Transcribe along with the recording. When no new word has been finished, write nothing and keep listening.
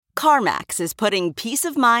CarMax is putting peace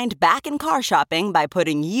of mind back in car shopping by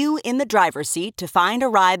putting you in the driver's seat to find a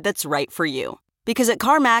ride that's right for you. Because at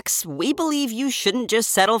CarMax, we believe you shouldn't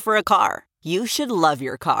just settle for a car. You should love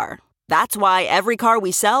your car. That's why every car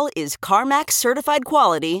we sell is CarMax certified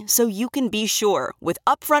quality, so you can be sure with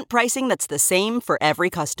upfront pricing that's the same for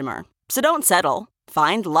every customer. So don't settle.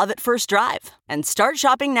 Find love at first drive and start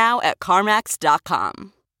shopping now at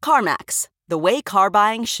CarMax.com. CarMax, the way car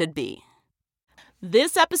buying should be.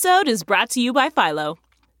 This episode is brought to you by Philo.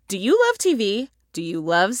 Do you love TV? Do you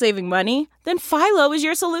love saving money? Then Philo is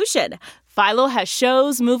your solution. Philo has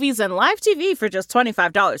shows, movies, and live TV for just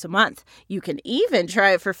 $25 a month. You can even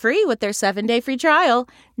try it for free with their 7-day free trial.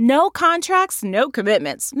 No contracts, no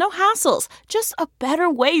commitments, no hassles. Just a better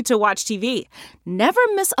way to watch TV. Never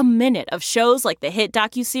miss a minute of shows like the hit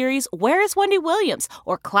docuseries Where is Wendy Williams?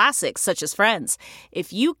 Or classics such as Friends.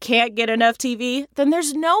 If you can't get enough TV, then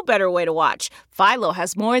there's no better way to watch. Philo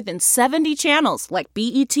has more than 70 channels like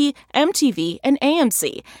BET, MTV, and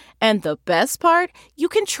AMC. And the best part? You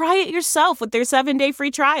can try it yourself with their 7-day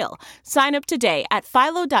free trial. Sign up today at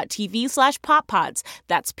philo.tv/poppods.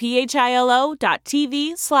 That's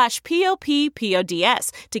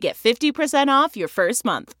philo.tv/POPPODS to get 50% off your first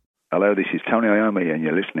month. Hello, this is Tony Iommi, and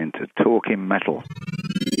you're listening to Talking Metal.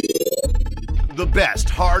 The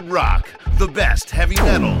best hard rock, the best heavy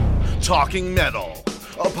metal, Talking Metal.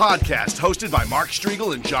 A podcast hosted by Mark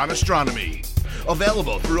Striegel and John Astronomy.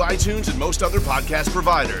 Available through iTunes and most other podcast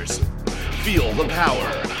providers. Feel the power.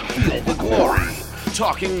 Feel the glory.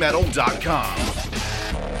 TalkingMetal.com.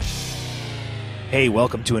 Hey,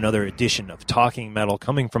 welcome to another edition of Talking Metal,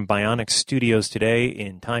 coming from Bionic Studios today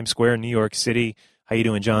in Times Square, New York City. How you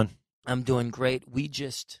doing, John? I'm doing great. We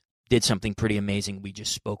just did something pretty amazing. We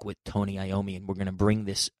just spoke with Tony Iommi, and we're going to bring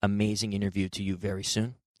this amazing interview to you very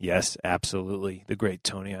soon. Yes, absolutely. The great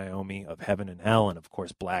Tony Iommi of Heaven and Hell, and of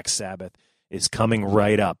course Black Sabbath, is coming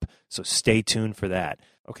right up, so stay tuned for that.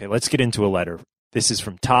 Okay, let's get into a letter. This is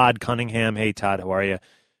from Todd Cunningham. Hey, Todd, how are you?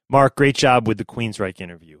 Mark, great job with the Queensryche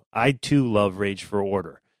interview. I, too, love Rage for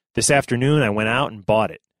Order. This afternoon, I went out and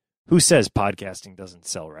bought it. Who says podcasting doesn't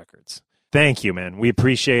sell records? Thank you, man. We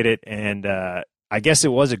appreciate it, and I guess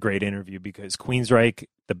it was a great interview because Queensryche,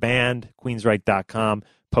 the band, Queensryche.com,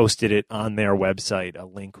 posted it on their website, a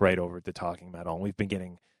link right over to Talking Metal, and we've been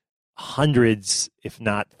getting hundreds, if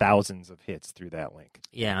not thousands, of hits through that link.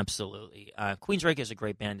 Yeah, absolutely. Queensryche is a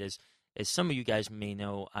great band. As some of you guys may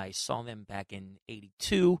know, I saw them back in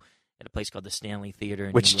 '82 at a place called the Stanley Theater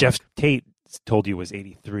in Which New Jeff York. Tate told you was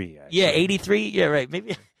 '83. Yeah, '83. Yeah, right.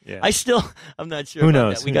 Maybe. Yeah. I'm not sure Who about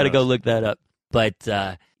knows? that. We got to go look that up. But,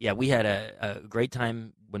 yeah, we had a great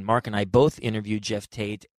time when Mark and I both interviewed Jeff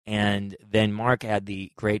Tate, and then Mark had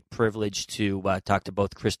the great privilege to talk to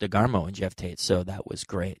both Chris DeGarmo and Jeff Tate, so that was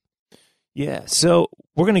great. Yeah, so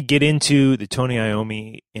we're going to get into the Tony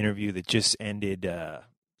Iommi interview that just ended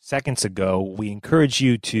seconds ago. We encourage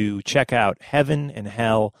you to check out Heaven and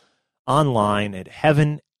Hell online at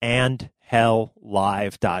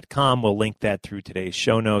heavenandhelllive.com. We'll link that through today's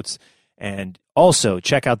show notes. And also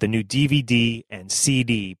check out the new DVD and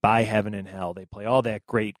CD by Heaven and Hell. They play all that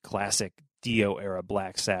great classic Dio-era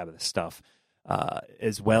Black Sabbath stuff,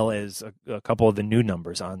 as well as a couple of the new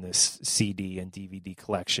numbers on this CD and DVD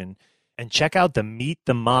collection. And check out the Meet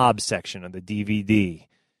the Mob section of the DVD.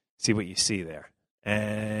 See what you see there.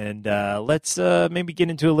 And let's maybe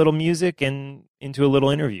get into a little music and into a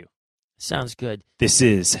little interview. Sounds good. This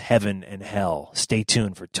is Heaven and Hell. Stay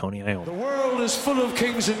tuned for Tony Iommi. The world is full of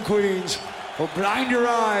kings and queens who'll blind your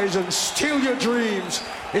eyes and steal your dreams.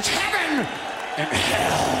 It's Heaven and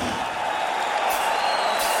Hell.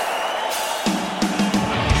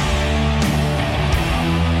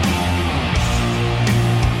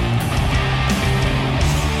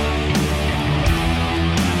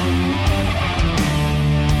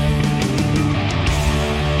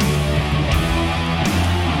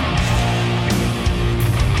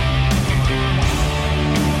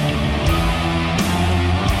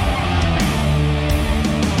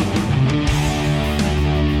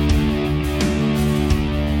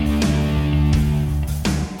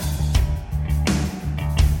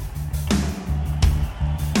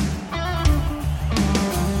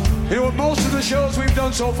 Most of the shows we've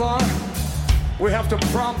done so far, we have to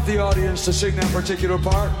prompt the audience to sing that particular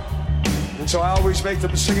part. And so I always make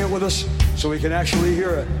them sing it with us so we can actually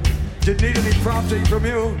hear it. Didn't need any prompting from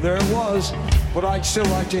you, there it was. But I'd still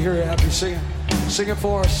like to hear you have you sing it. Sing it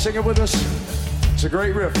for us, sing it with us. It's a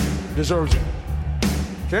great riff, it deserves it.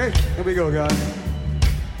 Okay, here we go, guys.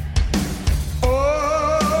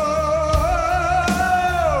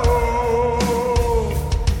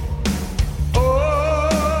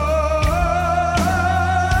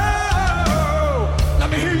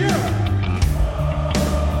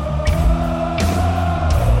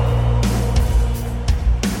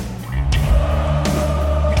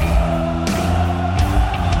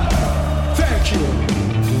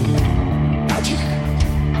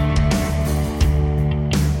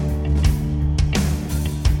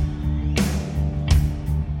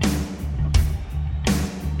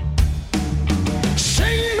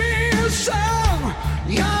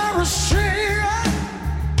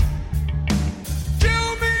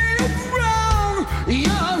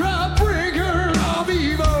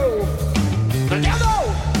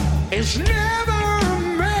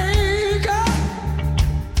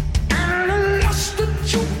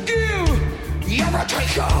 You're a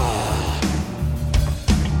taker.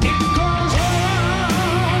 It goes on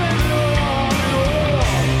and on and on.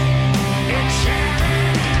 It's heaven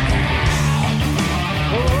and hell.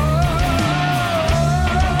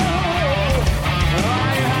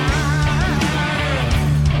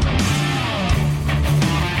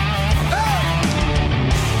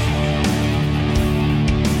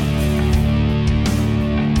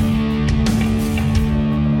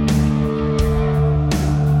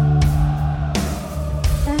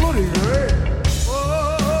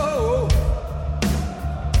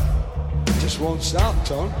 Won't stop,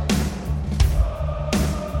 Tone.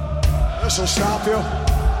 This'll stop you.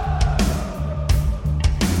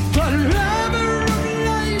 The lover of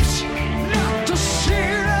life's not the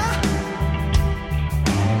sinner,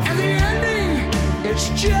 and the ending is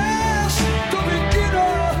just the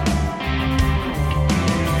beginner.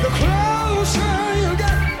 The closer you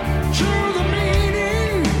get to the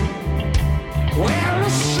meaning, well, the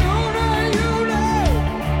sooner you know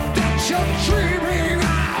that you're dreaming.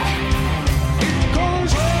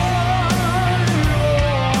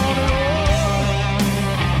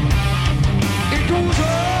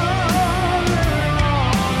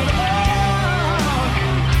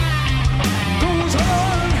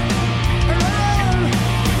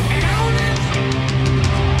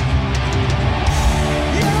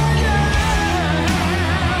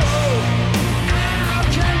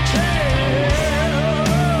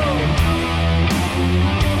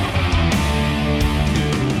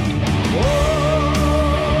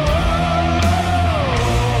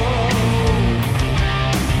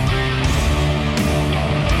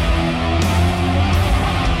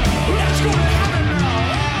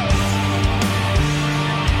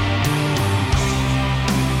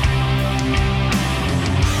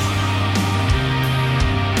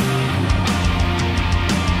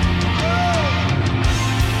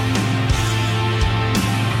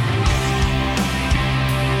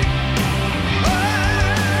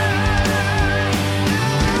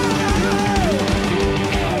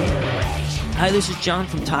 Hi, this is John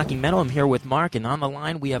from Talking Metal. I'm here with Mark, and on the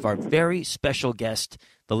line we have our very special guest,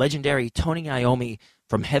 the legendary Tony Iommi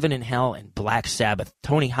from Heaven and Hell and Black Sabbath.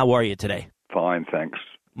 Tony, how are you today? Fine, thanks.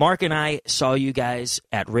 Mark and I saw you guys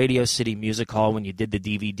at Radio City Music Hall when you did the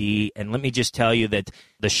DVD, and let me just tell you that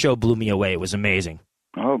the show blew me away. It was amazing.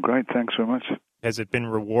 Oh, great. Thanks very much. Has it been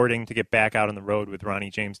rewarding to get back out on the road with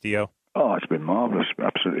Ronnie James Dio? Oh, it's been marvelous.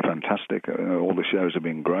 Absolutely fantastic. All the shows have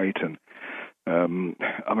been great, and I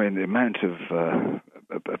mean, the amount of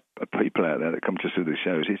people out there that come to see the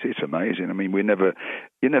shows, it's amazing. I mean, you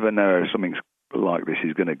never know how something like this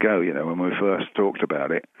is going to go. You know, when we first talked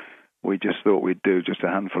about it, we just thought we'd do just a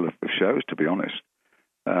handful of shows, to be honest.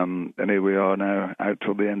 And here we are now, out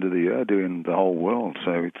till the end of the year, doing the whole world.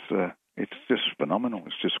 So it's just phenomenal.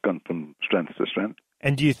 It's just gone from strength to strength.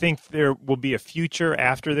 And do you think there will be a future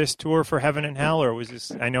after this tour for Heaven and Hell, or was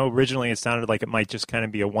this? I know originally it sounded like it might just kind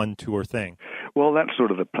of be a one-tour thing. Well, that's sort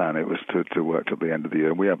of the plan. It was to work till the end of the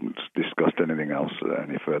year. We haven't discussed anything else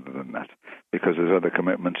any further than that, because there's other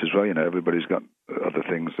commitments as well. You know, everybody's got other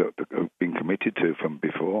things that have been committed to from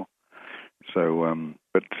before. So,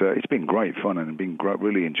 but it's been great fun and been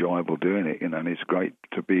really enjoyable doing it. You know, and it's great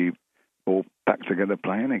to be all back together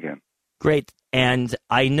playing again. Great. And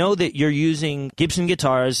I know that you're using Gibson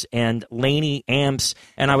guitars and Laney amps,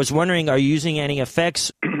 and I was wondering, are you using any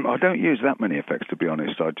effects? I don't use that many effects, to be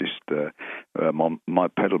honest. I just, my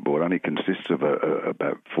pedal board only consists of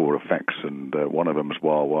about 4 effects, and one of them's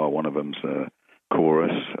wah-wah, one of them's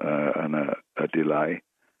chorus, and a delay,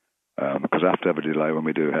 because I have to have a delay when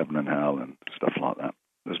we do Heaven and Hell and stuff like that.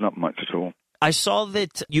 There's not much at all. I saw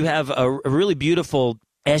that you have a really beautiful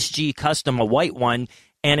SG Custom, a white one,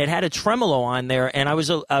 and it had a tremolo on there, and I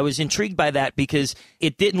was intrigued by that because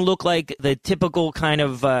it didn't look like the typical kind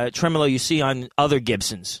of tremolo you see on other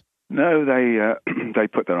Gibsons. No, they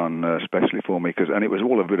put that on especially for me, and it was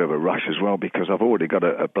all a bit of a rush as well, because I've already got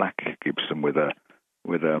a black Gibson with a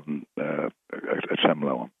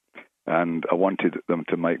tremolo on, and I wanted them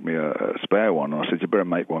to make me a spare one. I said, you better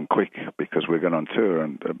make one quick, because we're going on tour,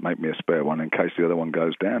 and make me a spare one in case the other one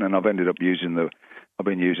goes down. And I've ended up I've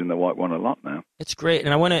been using the white one a lot now. It's great,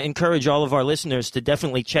 and I want to encourage all of our listeners to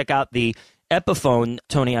definitely check out the Epiphone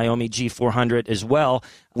Tony Iommi G400 as well,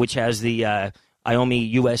 which has the Iommi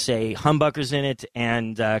USA humbuckers in it,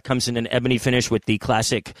 and comes in an ebony finish with the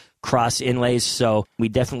classic cross inlays. So we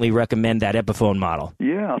definitely recommend that Epiphone model.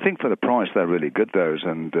 Yeah, I think for the price they're really good, those,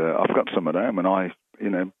 and I've got some at home, and I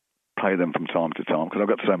play them from time to time, because I've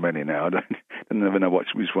got so many now. I never know which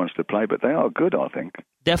ones to play, but they are good, I think.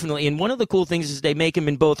 Definitely, and one of the cool things is they make them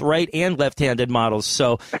in both right and left-handed models,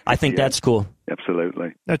 so I think that's cool. Yep,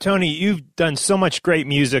 absolutely. Now, Tony, you've done so much great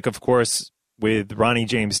music, of course, with Ronnie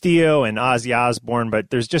James Dio and Ozzy Osbourne, but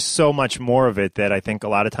there's just so much more of it that I think a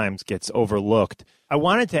lot of times gets overlooked. I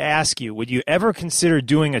wanted to ask you, would you ever consider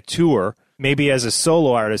doing a tour, maybe as a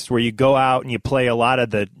solo artist, where you go out and you play a lot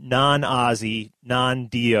of the non-Ozzy,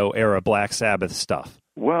 non-Dio era Black Sabbath stuff?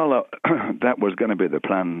 Well, that was going to be the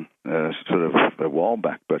plan sort of a while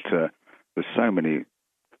back, but there's so many,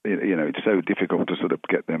 it's so difficult to sort of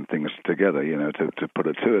get them things together, to put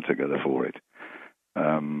a tour together for it.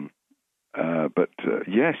 But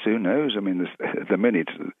yes, who knows? I mean, at the minute,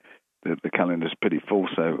 the calendar's pretty full,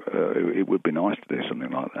 so it would be nice to do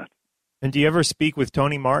something like that. And do you ever speak with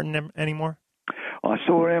Tony Martin anymore? I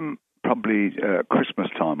saw him probably Christmas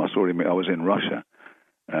time. I saw him. I was in Russia,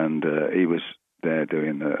 and he was there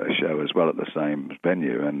doing a show as well at the same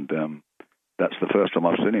venue, and that's the first time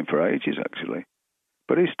I've seen him for ages, actually.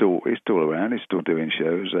 But he's still around. He's still doing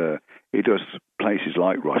shows. He does places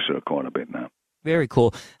like Russia quite a bit now. Very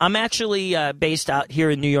cool. I'm actually based out here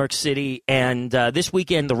in New York City, and this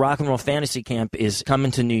weekend the Rock and Roll Fantasy Camp is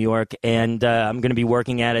coming to New York, and I'm going to be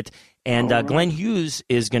working at it. And right. Glenn Hughes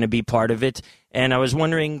is going to be part of it. And I was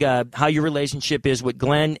wondering how your relationship is with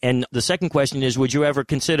Glenn. And the second question is, would you ever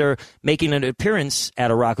consider making an appearance at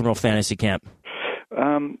a Rock and Roll Fantasy Camp?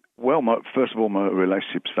 Well, first of all, my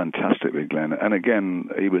relationship's fantastic with Glenn. And again,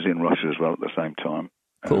 he was in Russia as well at the same time.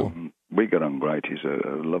 Cool. We got on great. He's a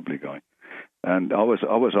lovely guy. And I was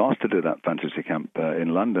asked to do that fantasy camp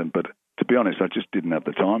in London, but to be honest, I just didn't have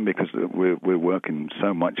the time because we're working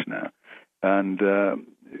so much now. And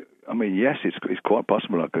I mean, yes, it's quite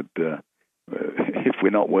possible I could, if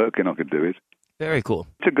we're not working, I could do it. Very cool.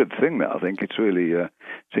 It's a good thing, that I think. It's really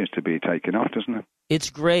seems to be taking off, doesn't it? It's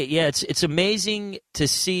great. Yeah, it's amazing to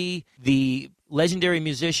see the legendary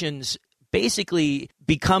musicians basically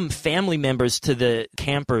become family members to the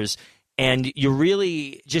campers. And you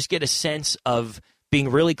really just get a sense of being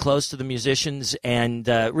really close to the musicians. And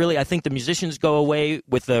really, I think the musicians go away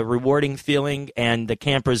with a rewarding feeling, and the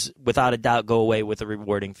campers, without a doubt, go away with a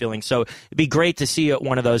rewarding feeling. So it'd be great to see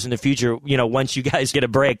one of those in the future, once you guys get a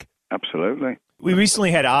break. Absolutely. We recently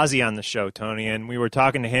had Ozzy on the show, Tony, and we were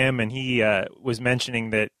talking to him, and he was mentioning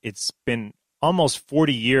that it's been almost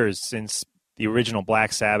 40 years since the original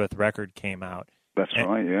Black Sabbath record came out. That's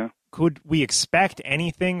right, yeah. Could we expect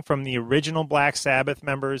anything from the original Black Sabbath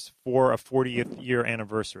members for a 40th year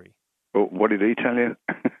anniversary? Well, what did he tell you?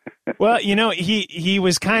 Well, he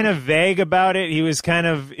was kind of vague about it. He was kind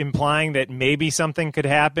of implying that maybe something could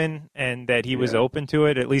happen and that he was open to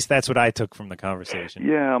it. At least that's what I took from the conversation.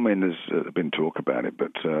 Yeah, I mean, there's been talk about it,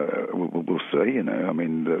 but we'll see, I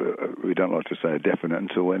mean, we don't like to say a definite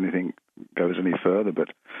until anything goes any further, but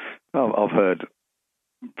I've heard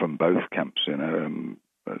from both camps,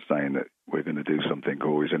 saying that we're going to do something,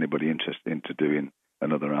 or is anybody interested into doing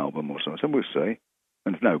another album or something. So we'll see.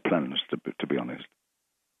 And there's no plans, to be honest.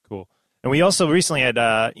 Cool. And we also recently had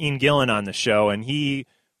Ian Gillan on the show, and he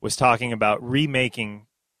was talking about remaking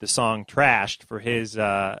the song Trashed for his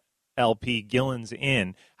LP Gillan's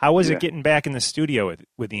In. How was it getting back in the studio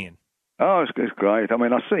with Ian? Oh, it's great. I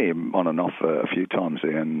mean, I see him on and off a few times,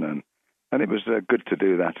 Ian, and it was good to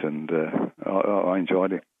do that, and I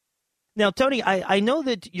enjoyed it. Now, Tony, I know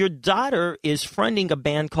that your daughter is fronting a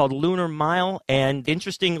band called Lunar Mile, and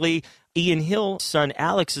interestingly, Ian Hill's son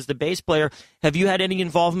Alex is the bass player. Have you had any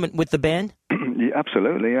involvement with the band? Yeah,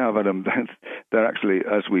 absolutely. Yeah, I've had them. They're actually,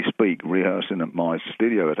 as we speak, rehearsing at my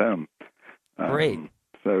studio at home. Great.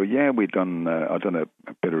 So yeah, I've done a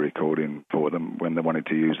bit of recording for them when they wanted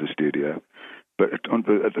to use the studio. But at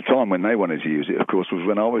the time when they wanted to use it, of course, was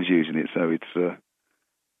when I was using it. So it's.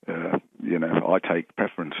 I take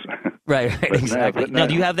preference. Right, exactly. Now,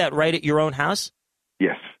 do you have that right at your own house?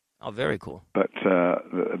 Yes. Oh, very cool. But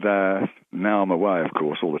now I'm away, of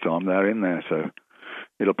course, all the time. They're in there, so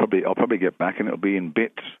I'll probably get back and it'll be in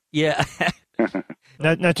bits. Yeah.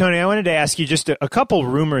 Now, Tony, I wanted to ask you just a couple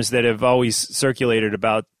rumors that have always circulated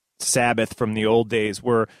about Sabbath from the old days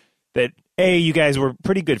were that, A, you guys were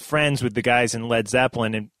pretty good friends with the guys in Led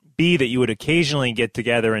Zeppelin, and B, that you would occasionally get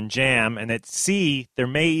together and jam, and that C, there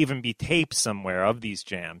may even be tapes somewhere of these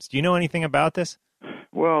jams. Do you know anything about this?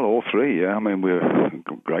 Well, all three, yeah. I mean, we're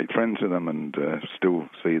great friends with them and still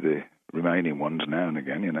see the remaining ones now and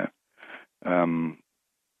again,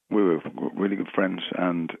 We were really good friends,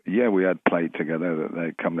 and yeah, we had played together.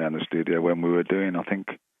 They'd come down the studio when we were doing, I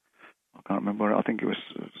can't remember, I think it was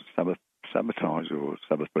Sabotage or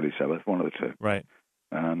Sabbath Bloody Sabbath, one of the two. Right.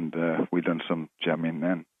 And we'd done some jamming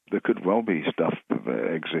then. There could well be stuff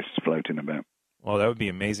that exists floating about. Well, that would be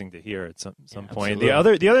amazing to hear at some point.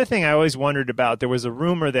 Absolutely. The other thing I always wondered about, there was a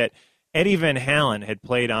rumor that Eddie Van Halen had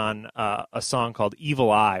played on a song called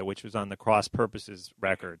Evil Eye, which was on the Cross Purposes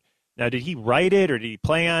record. Now, did he write it, or did he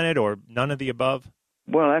play on it, or none of the above?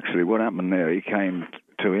 Well, actually, what happened there, he came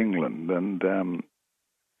to England, and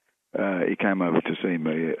he came over to see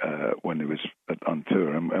me when he was on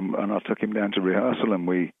tour, and I took him down to rehearsal, and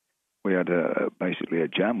we had basically a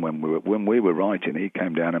jam when we were writing. He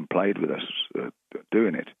came down and played with us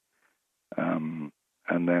doing it, and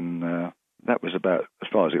then that was about as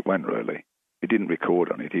far as it went, really. He didn't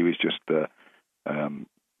record on it. He was just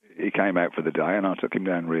he came out for the day, and I took him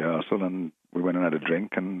down to rehearsal, and we went and had a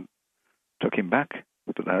drink and took him back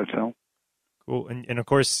to the hotel. Cool. And of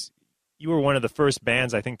course, you were one of the first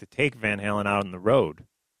bands, I think, to take Van Halen out on the road.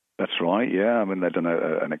 That's right, yeah. I mean, they've done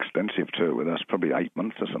an extensive tour with us, probably 8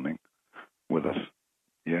 months or something with us.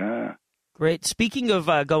 Yeah. Great. Speaking of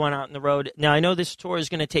going out on the road, now I know this tour is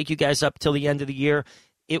going to take you guys up till the end of the year.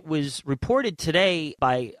 It was reported today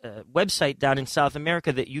by a website down in South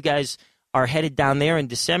America that you guys are headed down there in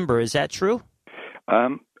December. Is that true?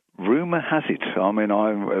 Rumor has it. I mean,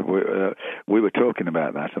 we were talking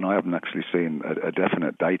about that, and I haven't actually seen a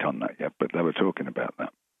definite date on that yet, but they were talking about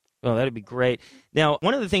that. Well, that'd be great. Now,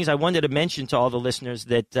 one of the things I wanted to mention to all the listeners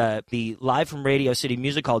that the Live from Radio City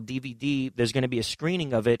Music Hall DVD, there's going to be a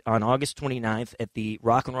screening of it on August 29th at the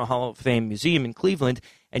Rock and Roll Hall of Fame Museum in Cleveland,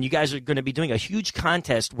 and you guys are going to be doing a huge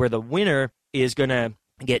contest where the winner is going to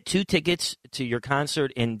get 2 tickets to your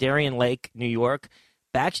concert in Darien Lake, New York,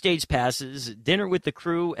 backstage passes, dinner with the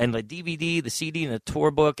crew, and the DVD, the CD, and the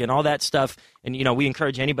tour book, and all that stuff. And, you know, we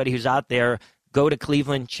encourage anybody who's out there, go to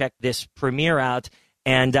Cleveland, check this premiere out.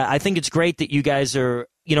 And I think it's great that you guys are,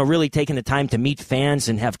 you know, really taking the time to meet fans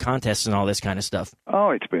and have contests and all this kind of stuff. Oh,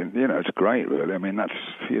 it's been, you know, it's great, really. I mean, that's,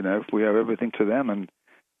 you know, we owe everything to them, and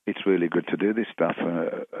it's really good to do this stuff.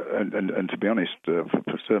 And to be honest,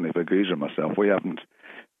 certainly for Geezer and myself, we haven't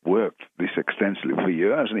worked this extensively for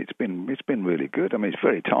years, and it's been really good. I mean, it's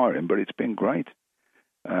very tiring, but it's been great.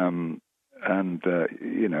 You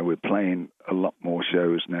know, we're playing a lot more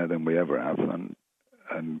shows now than we ever have, and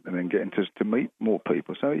then getting to meet more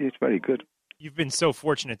people. So it's very good. You've been so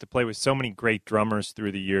fortunate to play with so many great drummers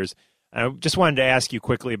through the years. I just wanted to ask you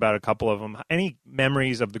quickly about a couple of them. Any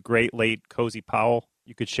memories of the great late Cozy Powell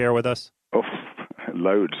you could share with us? Oh,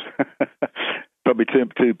 loads. Probably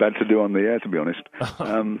too bad to do on the air, to be honest.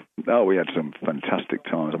 We had some fantastic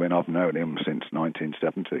times. I mean, I've known him since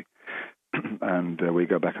 1970, and we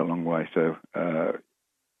go back a long way. So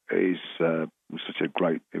he was a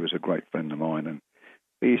great friend of mine, and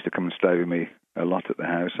he used to come and stay with me a lot at the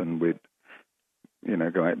house, and we'd, you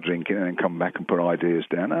know, go out drinking and then come back and put ideas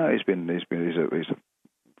down. He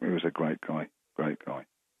was a great guy.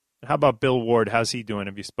 How about Bill Ward? How's he doing?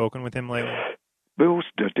 Have you spoken with him lately? Bill's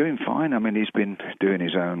doing fine. I mean, he's been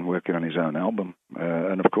working on his own album.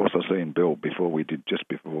 And of course, I've seen Bill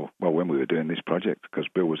when we were doing this project, because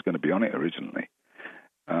Bill was going to be on it originally.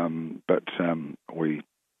 But we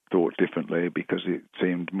thought differently because it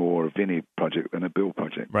seemed more a Vinny project than a Bill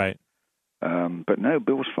project. Right. But no,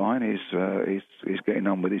 Bill's fine. He's getting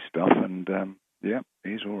on with his stuff, and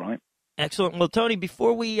he's all right. Excellent. Well, Tony,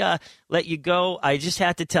 before we let you go, I just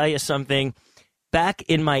had to tell you something. Back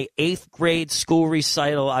in my 8th grade school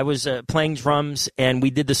recital, I was playing drums, and we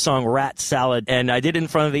did the song Rat Salad, and I did it in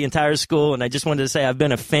front of the entire school, and I just wanted to say I've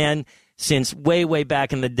been a fan since way, way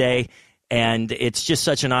back in the day, and it's just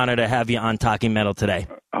such an honor to have you on Talking Metal today.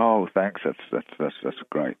 Oh, thanks. That's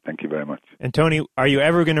great. Thank you very much. And Tony, are you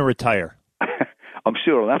ever going to retire? I'm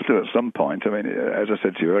sure I'll have to at some point. I mean, as I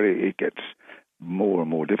said to you earlier, it gets more and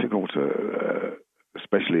more difficult,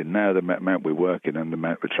 especially now the amount we're working and the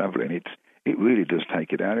amount we're traveling. It really does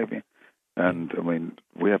take it out of you. And, I mean,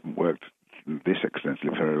 we haven't worked this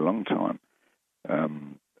extensively for a long time.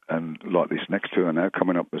 And like this next tour now,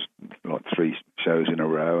 coming up, there's like 3 shows in a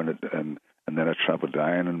row, and then a travel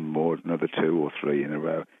down, and more, another 2 or 3 in a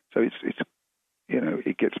row. So it's you know,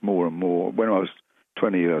 it gets more and more. When I was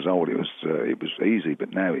 20 years old, it was easy,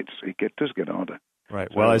 but now it does get harder. Right.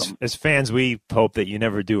 Well, as fans, we hope that you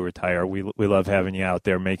never do retire. We love having you out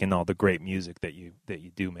there making all the great music that you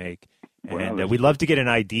do make. And we'd love to get an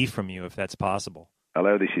ID from you if that's possible.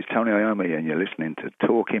 Hello, this is Tony Iommi, and you're listening to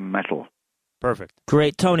Talking Metal. Perfect.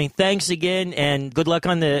 Great, Tony. Thanks again, and good luck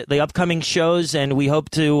on the upcoming shows, and we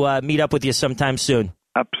hope to meet up with you sometime soon.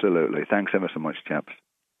 Absolutely. Thanks ever so much, chaps.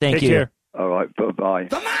 Thank you. Take care. All right, bye-bye.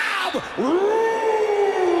 The mob!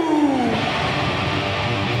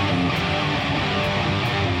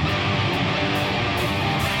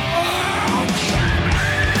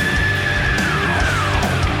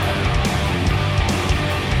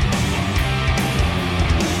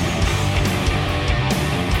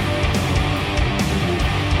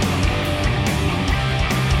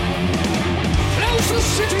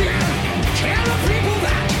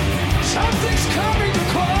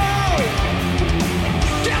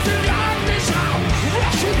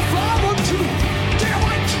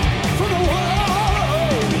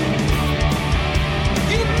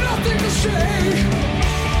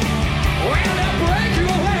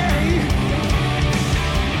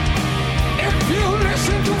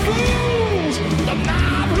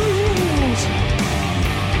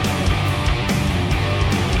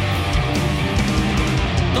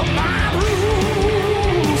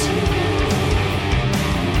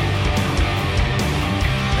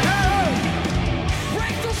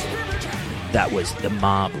 That was The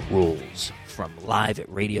Mob Rules from Live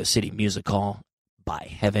at Radio City Music Hall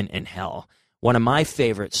by Heaven and Hell. One of my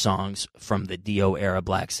favorite songs from the Dio era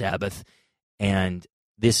Black Sabbath. And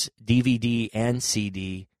this DVD and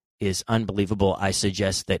CD is unbelievable. I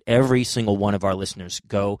suggest that every single one of our listeners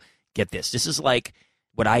go get this. This is like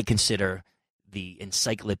what I consider the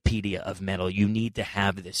encyclopedia of metal. You need to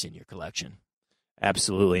have this in your collection.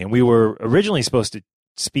 Absolutely. And we were originally supposed to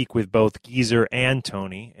speak with both Geezer and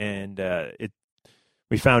Tony, and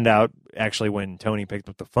we found out actually when Tony picked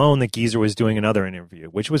up the phone that Geezer was doing another interview,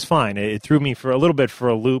 which was fine. It threw me for a little bit for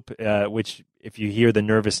a loop, which if you hear the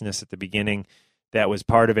nervousness at the beginning, that was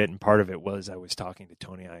part of it, and part of it was I was talking to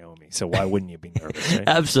Tony Iommi. So why wouldn't you be nervous? Right?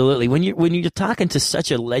 Absolutely. When you're talking to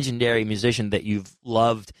such a legendary musician that you've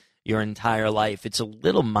loved your entire life, it's a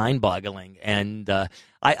little mind-boggling. And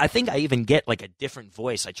I think I even get like a different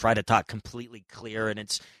voice. I try to talk completely clear, and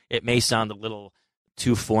it may sound a little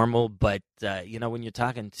too formal, but when you're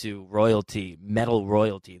talking to royalty, metal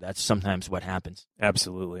royalty, that's sometimes what happens.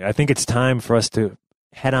 Absolutely. I think it's time for us to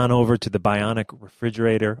head on over to the Bionic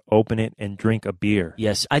refrigerator, open it, and drink a beer.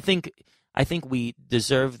 Yes, I think we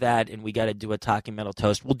deserve that, and we got to do a Talking Metal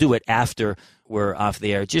toast. We'll do it after we're off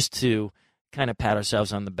the air, just to kind of pat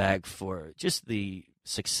ourselves on the back for just the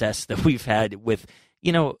success that we've had with,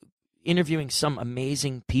 interviewing some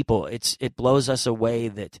amazing people. It blows us away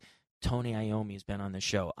that Tony Iommi has been on the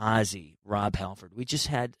show, Ozzy, Rob Halford. We just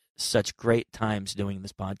had such great times doing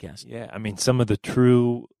this podcast. Yeah, I mean, some of the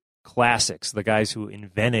true classics, the guys who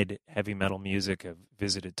invented heavy metal music have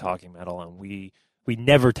visited Talking Metal, and we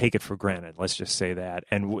never take it for granted. Let's just say that.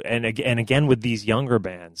 And again with these younger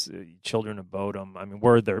bands, Children of Bodom. I mean,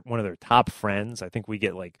 we're one of their top friends. I think we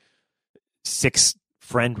get like 6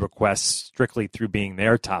 friend requests strictly through being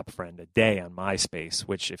their top friend a day on MySpace.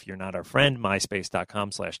 Which, if you're not our friend,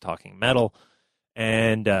 myspace.com/talkingmetal.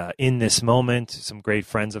 And in this moment, some great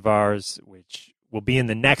friends of ours, which will be in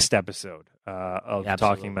the next episode of Absolutely.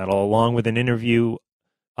 Talking Metal, along with an interview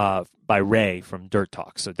by Ray from Dirt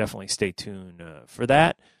Talk. So definitely stay tuned for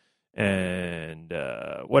that. And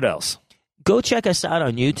what else? Go check us out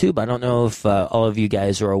on YouTube. I don't know if all of you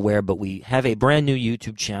guys are aware, but we have a brand new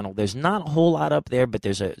YouTube channel. There's not a whole lot up there, but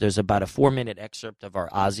there's about a 4-minute excerpt of our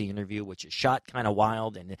Ozzy interview, which is shot kind of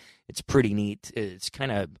wild, and it's pretty neat. It's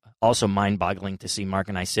kind of also mind-boggling to see Mark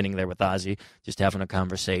and I sitting there with Ozzy, just having a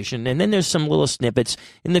conversation. And then there's some little snippets.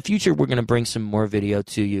 In the future, we're going to bring some more video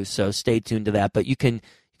to you, so stay tuned to that. But you can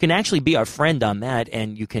actually be our friend on that,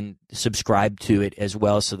 and you can subscribe to it as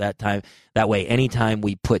well, so that way anytime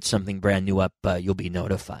we put something brand new up, you'll be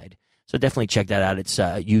notified. So definitely check that out. It's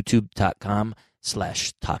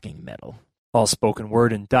youtube.com/talkingmetal. All spoken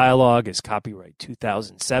word and dialogue is copyright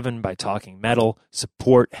 2007 by Talking Metal.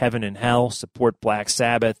 Support Heaven and Hell. Support Black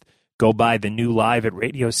Sabbath. Go buy the new Live at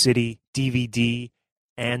Radio City DVD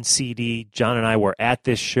and CD. John and I were at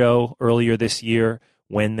this show earlier this year.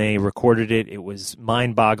 When they recorded it, it was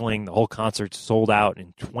mind-boggling. The whole concert sold out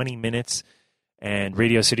in 20 minutes, and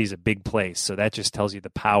Radio City is a big place, so that just tells you the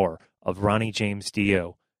power of Ronnie James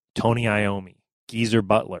Dio, Tony Iommi, Geezer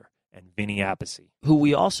Butler, and Vinny Appice. Who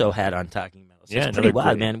we also had on Talking Metal. So yeah, it's pretty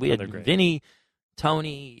wild, great, man. We had Vinny,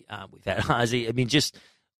 Tony, we've had Ozzy. I mean, just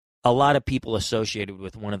a lot of people associated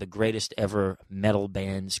with one of the greatest ever metal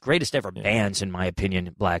bands, greatest ever bands, in my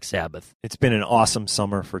opinion, Black Sabbath. It's been an awesome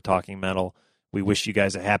summer for Talking Metal. We wish you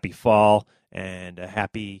guys a happy fall and a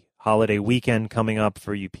happy holiday weekend coming up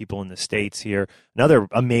for you people in the States here. Another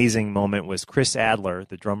amazing moment was Chris Adler,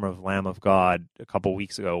 the drummer of Lamb of God, a couple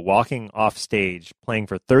weeks ago, walking off stage, playing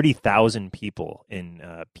for 30,000 people in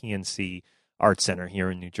PNC Arts Center here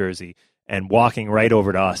in New Jersey, and walking right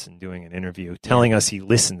over to us and doing an interview, telling us he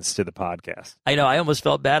listens to the podcast. I know. I almost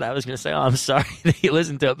felt bad. I was going to say, I'm sorry that he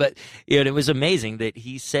listened to it. But it was amazing that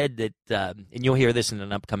he said that, and you'll hear this in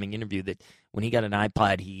an upcoming interview, that when he got an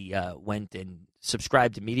iPod, he went and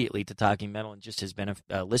subscribed immediately to Talking Metal and just has been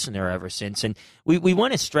a listener ever since. And we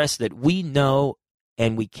want to stress that we know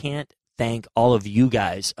and we can't thank all of you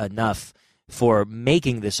guys enough for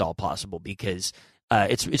making this all possible, because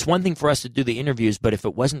it's one thing for us to do the interviews, but if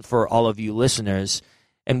it wasn't for all of you listeners,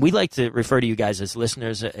 and we like to refer to you guys as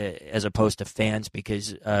listeners as opposed to fans,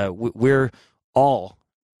 because we're all,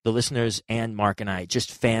 the listeners and Mark and I,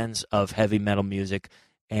 just fans of heavy metal music,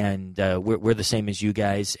 and we're the same as you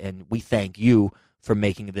guys, and we thank you for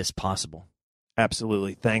making this possible.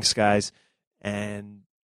 Absolutely. Thanks, guys. And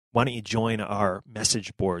why don't you join our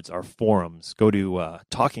message boards, our forums? Go to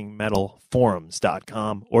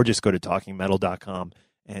talkingmetalforums.com or just go to talkingmetal.com,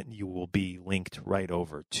 and you will be linked right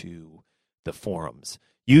over to the forums.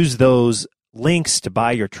 Use those links to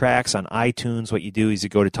buy your tracks on iTunes. What you do is you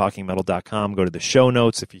go to talkingmetal.com, go to the show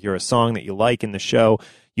notes. If you hear a song that you like in the show,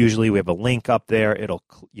 usually we have a link up there.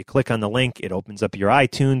 You click on the link, it opens up your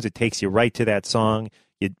iTunes, it takes you right to that song.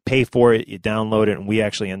 You pay for it, you download it, and we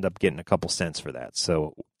actually end up getting a couple cents for that.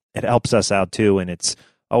 So it helps us out too, and it's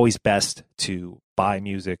always best to buy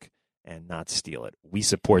music and not steal it. We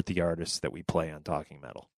support the artists that we play on Talking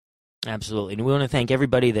Metal. Absolutely. And we want to thank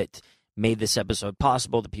everybody that made this episode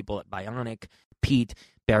possible, the people at Bionic, Pete,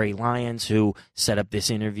 Barry Lyons, who set up this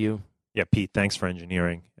interview. Yeah, Pete, thanks for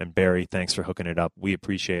engineering. And Barry, thanks for hooking it up. We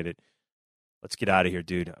appreciate it. Let's get out of here,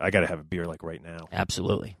 dude. I got to have a beer like right now.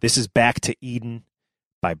 Absolutely. This is Back to Eden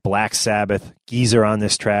by Black Sabbath. Geezer on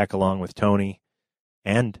this track along with Tony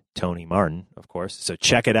and Tony Martin, of course. So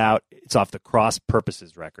check it out. It's off the Cross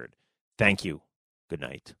Purposes record. Thank you. Good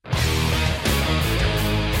night.